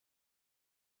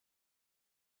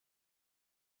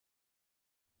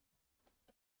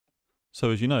So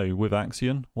as you know, with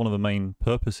Axion, one of the main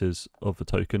purposes of the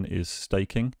token is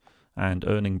staking and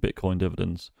earning Bitcoin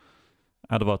dividends.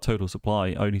 Out of our total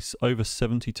supply, only over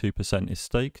 72% is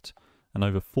staked and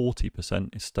over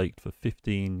 40% is staked for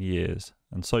 15 years.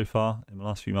 And so far, in the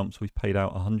last few months, we've paid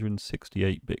out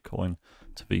 168 Bitcoin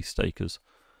to these stakers.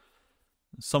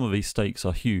 Some of these stakes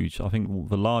are huge. I think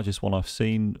the largest one I've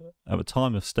seen at the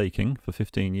time of staking for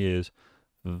 15 years,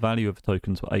 the value of the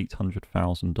tokens were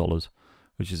 $800,000,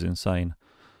 which is insane.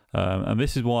 And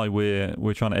this is why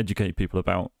we're trying to educate people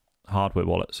about hardware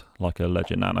wallets like a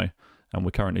Ledger Nano. And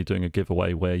we're currently doing a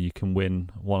giveaway where you can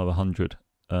win one of 100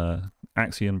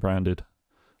 Axion branded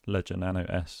Ledger Nano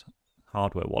S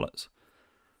hardware wallets.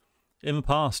 In the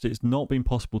past, it's not been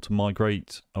possible to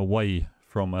migrate away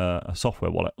from a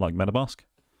software wallet like MetaMask.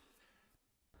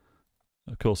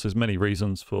 Of course, there's many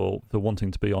reasons for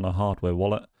wanting to be on a hardware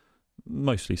wallet,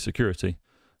 mostly security.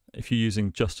 If you're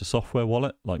using just a software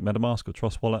wallet like MetaMask or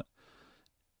Trust Wallet,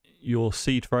 your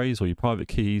seed phrase or your private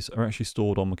keys are actually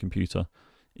stored on the computer.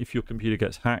 If your computer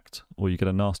gets hacked or you get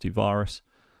a nasty virus,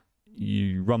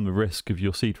 you run the risk of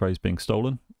your seed phrase being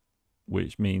stolen,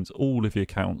 which means all of the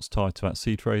accounts tied to that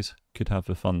seed phrase could have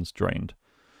the funds drained.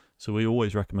 So we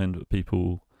always recommend that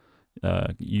people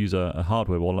use a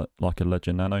hardware wallet like a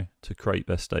Ledger Nano to create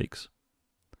their stakes.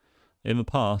 In the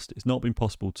past, it's not been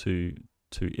possible to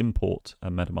import a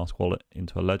MetaMask wallet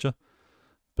into a Ledger,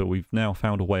 but we've now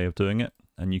found a way of doing it,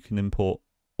 and you can import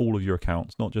all of your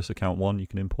accounts, not just account 1, you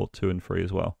can import 2 and 3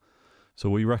 as well. So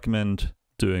we recommend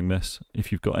doing this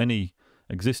if you've got any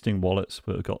existing wallets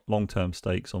that have got long-term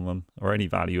stakes on them or any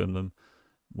value in them.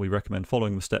 We recommend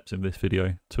following the steps in this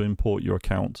video to import your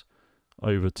account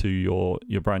over to your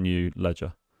brand new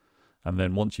Ledger. And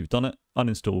then once you've done it,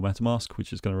 uninstall MetaMask,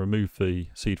 which is going to remove the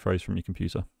seed phrase from your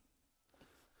computer.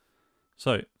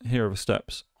 So here are the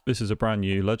steps. This is a brand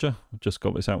new Ledger. I've just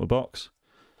got this out of the box.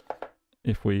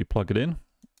 If we plug it in,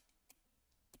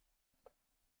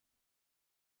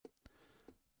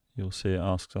 you'll see it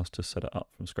asks us to set it up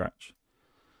from scratch.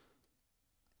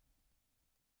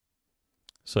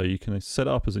 So you can set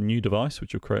it up as a new device,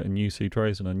 which will create a new seed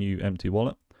phrase and a new empty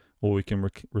wallet, or we can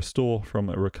restore from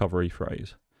a recovery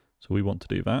phrase. So we want to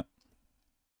do that.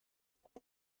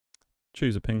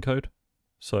 Choose a PIN code.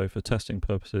 So for testing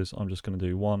purposes, I'm just going to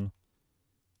do 1,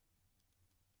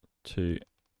 2,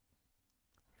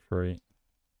 3,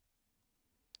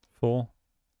 4.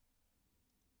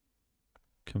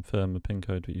 Confirm the PIN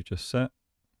code that you just set.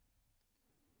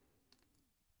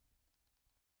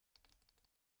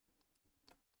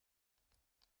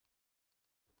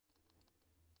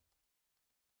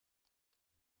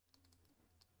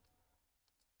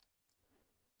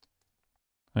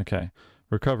 Okay,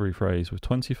 recovery phrase with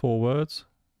 24 words,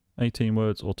 18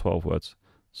 words or 12 words.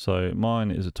 So mine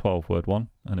is a 12-word one,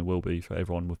 and it will be for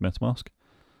everyone with MetaMask.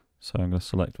 So I'm going to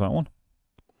select that one.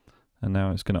 And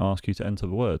now it's going to ask you to enter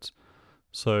the words.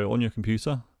 So on your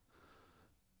computer,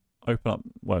 open up,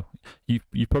 well,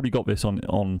 you've probably got this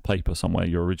on paper somewhere,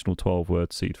 your original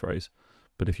 12-word seed phrase.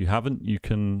 But if you haven't, you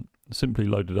can simply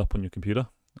load it up on your computer,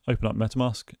 open up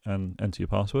MetaMask and enter your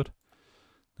password.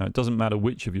 Now it doesn't matter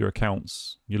which of your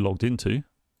accounts you're logged into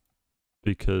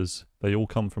because they all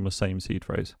come from the same seed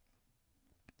phrase.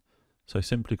 So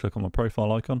simply click on the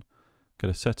profile icon, go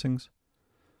to settings,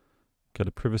 go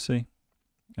to privacy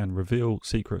and reveal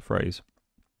secret phrase.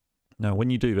 Now when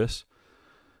you do this,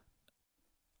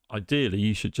 ideally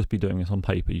you should just be doing this on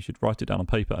paper. You should write it down on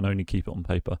paper and only keep it on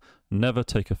paper. Never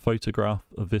take a photograph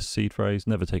of this seed phrase,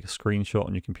 never take a screenshot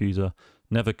on your computer,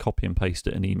 never copy and paste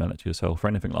it and email it to yourself or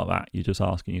anything like that. You're just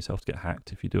asking yourself to get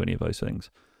hacked if you do any of those things.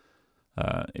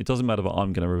 It doesn't matter that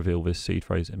I'm going to reveal this seed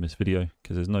phrase in this video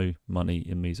because there's no money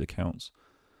in these accounts.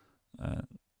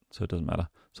 So it doesn't matter.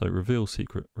 So reveal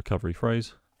secret recovery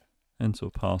phrase, enter a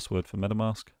password for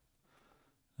MetaMask,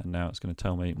 and now it's going to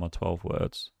tell me my 12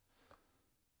 words.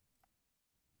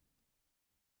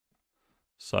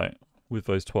 So with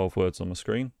those 12 words on the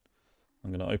screen,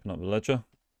 I'm going to open up the ledger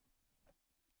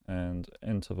and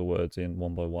enter the words in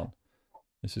one by one.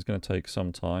 This is going to take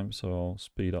some time, so I'll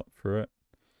speed up through it.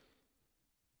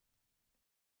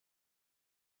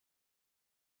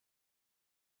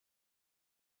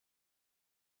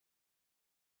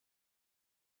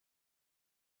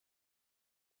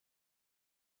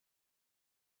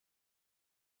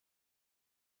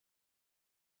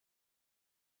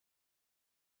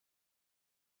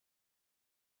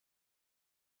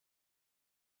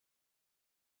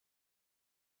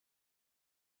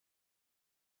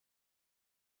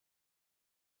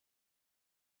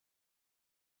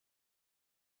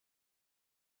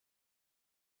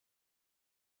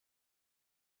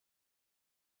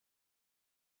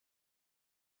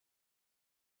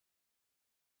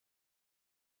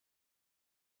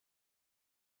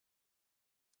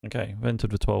 Okay, I've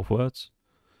entered the 12 words.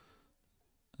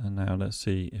 And now let's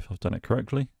see if I've done it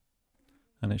correctly.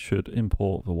 And it should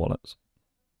import the wallet.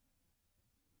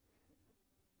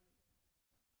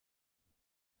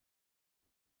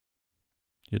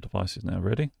 Your device is now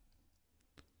ready.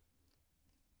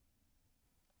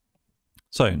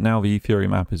 So now the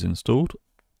Ethereum app is installed.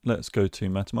 Let's go to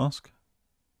MetaMask.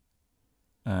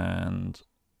 And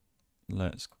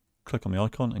let's click on the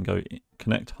icon and go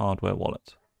connect hardware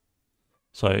wallet.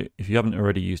 So if you haven't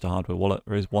already used a hardware wallet,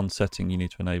 there is one setting you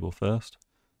need to enable first.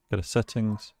 Go to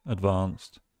settings,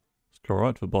 advanced, scroll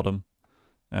right to the bottom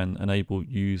and enable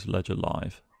use ledger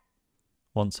live.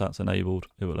 Once that's enabled,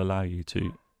 it will allow you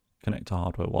to connect a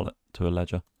hardware wallet to a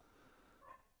ledger.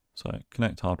 So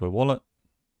connect hardware wallet.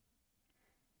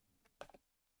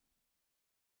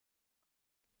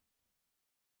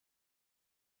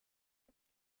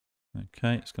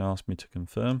 Okay, it's going to ask me to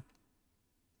confirm.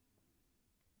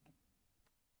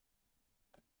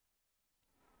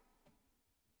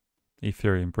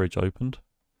 Ethereum bridge opened.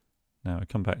 Now I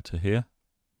come back to here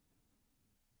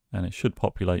and it should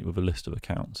populate with a list of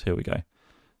accounts. Here we go.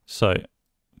 So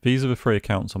these are the 3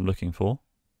 accounts I'm looking for.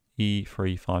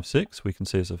 𝐈356 we can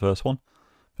see is the first one,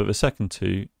 but the second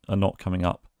 2 are not coming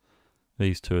up.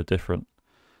 These 2 are different.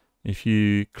 If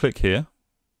you click here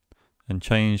and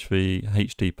change the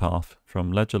HD path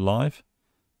from Ledger Live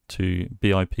to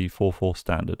BIP44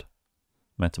 standard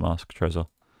MetaMask Trezor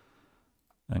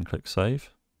and click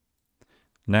save,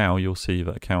 now you'll see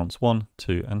that accounts 1,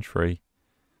 2 and 3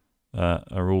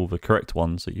 are all the correct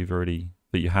ones that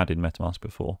you had in MetaMask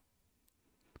before.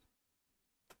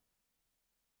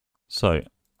 So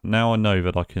now I know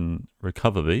that I can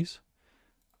recover these.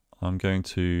 I'm going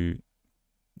to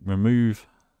remove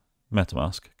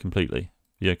MetaMask completely.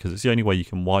 Yeah, because it's the only way you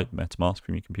can wipe MetaMask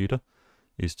from your computer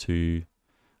is to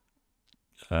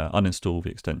uninstall the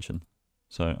extension.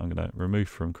 So I'm going to remove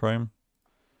from Chrome.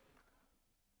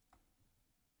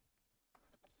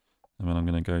 And then I'm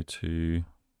going to go to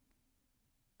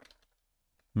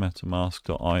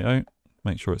metamask.io.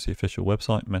 Make sure it's the official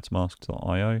website,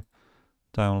 metamask.io.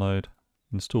 Download,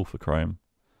 install for Chrome.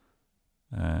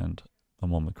 And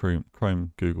I'm on the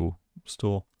Chrome Google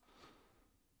Store.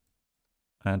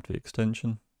 Add the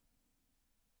extension.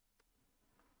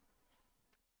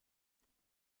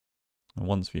 And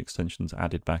once the extension's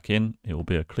added back in, it will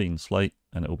be a clean slate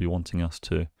and it will be wanting us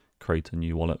to create a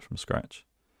new wallet from scratch.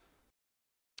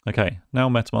 Okay, now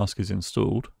MetaMask is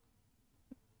installed.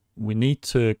 We need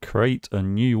to create a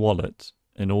new wallet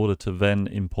in order to then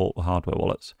import the hardware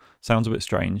wallets. Sounds a bit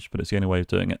strange, but it's the only way of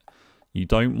doing it. You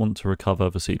don't want to recover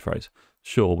the seed phrase.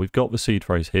 Sure, we've got the seed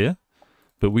phrase here,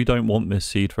 but we don't want this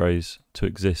seed phrase to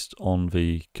exist on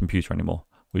the computer anymore.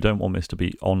 We don't want this to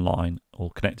be online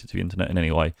or connected to the internet in any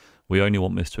way. We only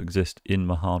want this to exist in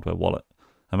the hardware wallet.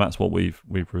 And that's what we've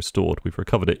restored. We've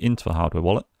recovered it into the hardware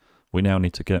wallet. We now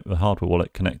need to get the hardware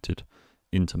wallet connected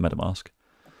into MetaMask.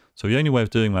 So the only way of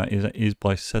doing that is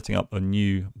by setting up a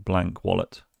new blank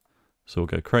wallet. So we'll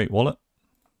go create wallet.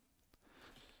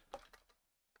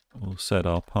 We'll set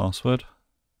our password.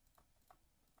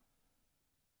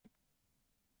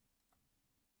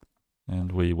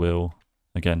 And we will,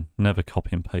 again, never copy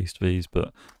and paste these,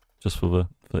 but just for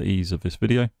ease of this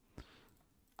video.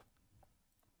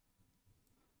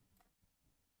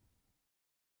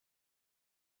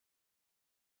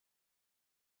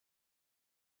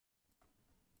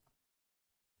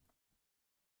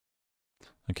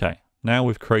 Okay, now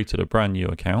we've created a brand new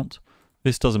account.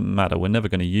 This doesn't matter. We're never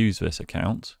going to use this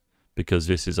account because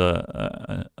this is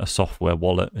a software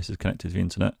wallet. This is connected to the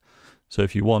internet. So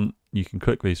if you want, you can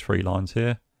click these 3 lines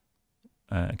here,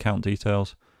 account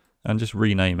details, and just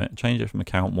rename it. Change it from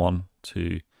account 1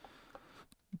 to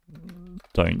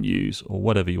don't use or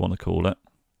whatever you want to call it,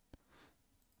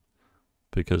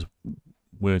 because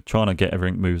we're trying to get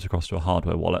everything moved across to a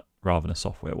hardware wallet rather than a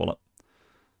software wallet.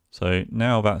 So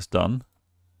now that's done.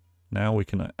 Now we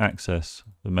can access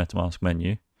the MetaMask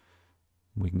menu.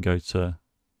 We can go to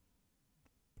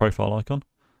profile icon,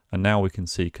 and now we can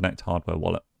see connect hardware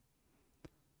wallet.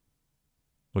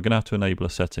 We're going to have to enable a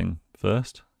setting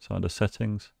first. So under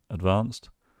settings, advanced,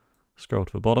 scroll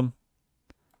to the bottom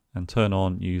and turn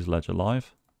on use ledger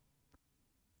live.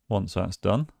 Once that's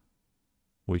done,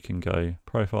 we can go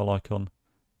profile icon,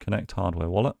 connect hardware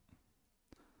wallet.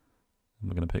 And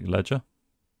we're going to pick ledger.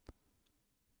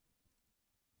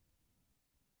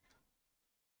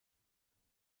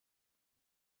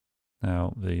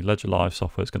 Now the Ledger Live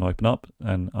software is going to open up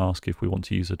and ask if we want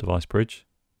to use a device bridge.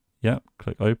 Yep,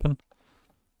 click open.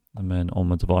 And then on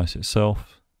the device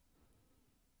itself,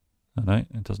 oh no,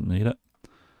 it doesn't need it.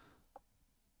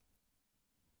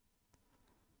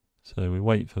 So we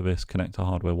wait for this connect to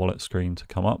hardware wallet screen to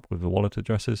come up with the wallet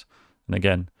addresses. And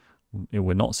again,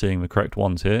 we're not seeing the correct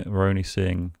ones here. We're only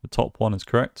seeing the top one is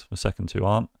correct, the second two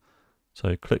aren't.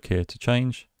 So click here to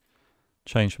change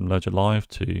from Ledger Live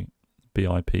to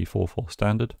BIP44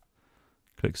 standard.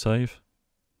 Click save.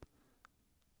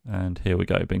 And here we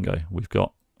go, bingo. We've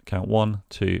got account 1,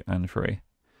 2, and 3.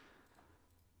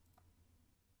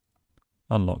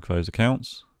 Unlock those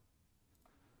accounts.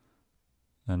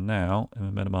 And now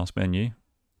in the MetaMask menu,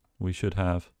 we should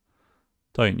have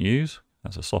don't use,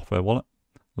 that's a software wallet,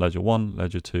 Ledger 1,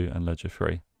 Ledger 2, and Ledger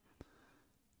 3.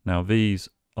 Now these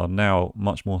are now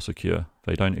much more secure.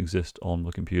 They don't exist on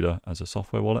the computer as a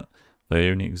software wallet. They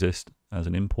only exist as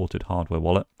an imported hardware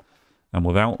wallet. And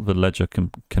without the ledger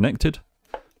connected,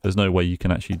 there's no way you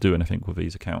can actually do anything with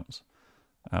these accounts.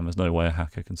 And there's no way a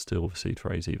hacker can steal the seed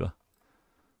phrase either.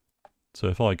 So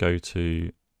if I go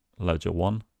to Ledger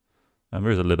 1, and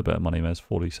there is a little bit of money, there's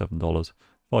 $47. If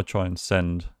I try and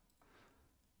send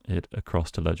it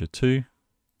across to Ledger 2,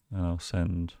 and I'll just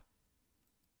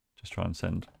try and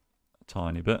send a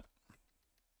tiny bit,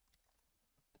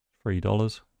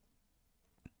 $3.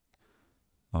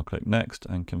 I'll click next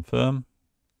and confirm,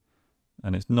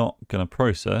 and it's not going to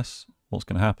process. What's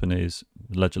going to happen is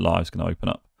Ledger Live is going to open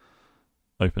up.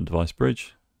 Open device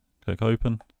bridge, click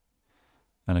open,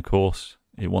 and of course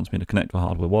it wants me to connect to a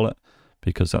hardware wallet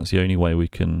because that's the only way we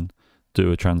can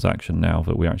do a transaction now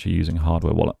that we're actually using a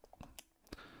hardware wallet.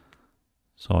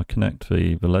 So I connect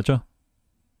the ledger,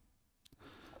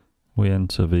 we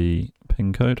enter the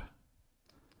PIN code,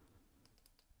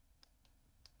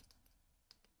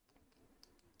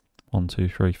 one, two,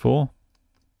 three, four.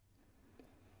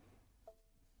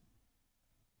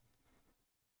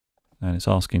 And it's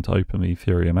asking to open the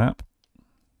Ethereum app.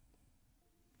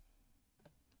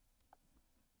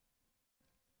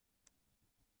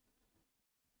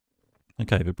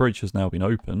 Okay, the bridge has now been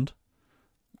opened.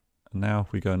 And now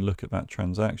if we go and look at that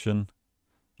transaction,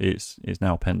 it's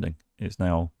now pending. It's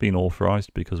now been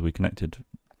authorized because we connected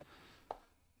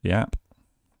the app.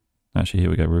 Actually, here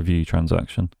we go, review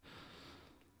transaction.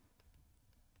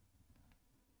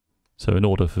 So in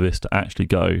order for this to actually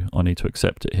go, I need to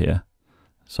accept it here.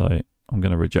 So I'm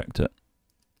going to reject it.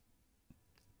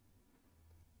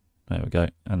 There we go.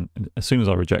 And as soon as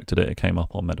I rejected it, it came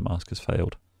up on MetaMask has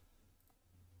failed.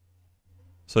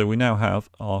 So we now have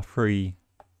our 3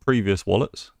 previous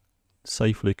wallets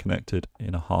safely connected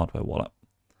in a hardware wallet,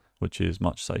 which is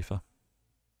much safer.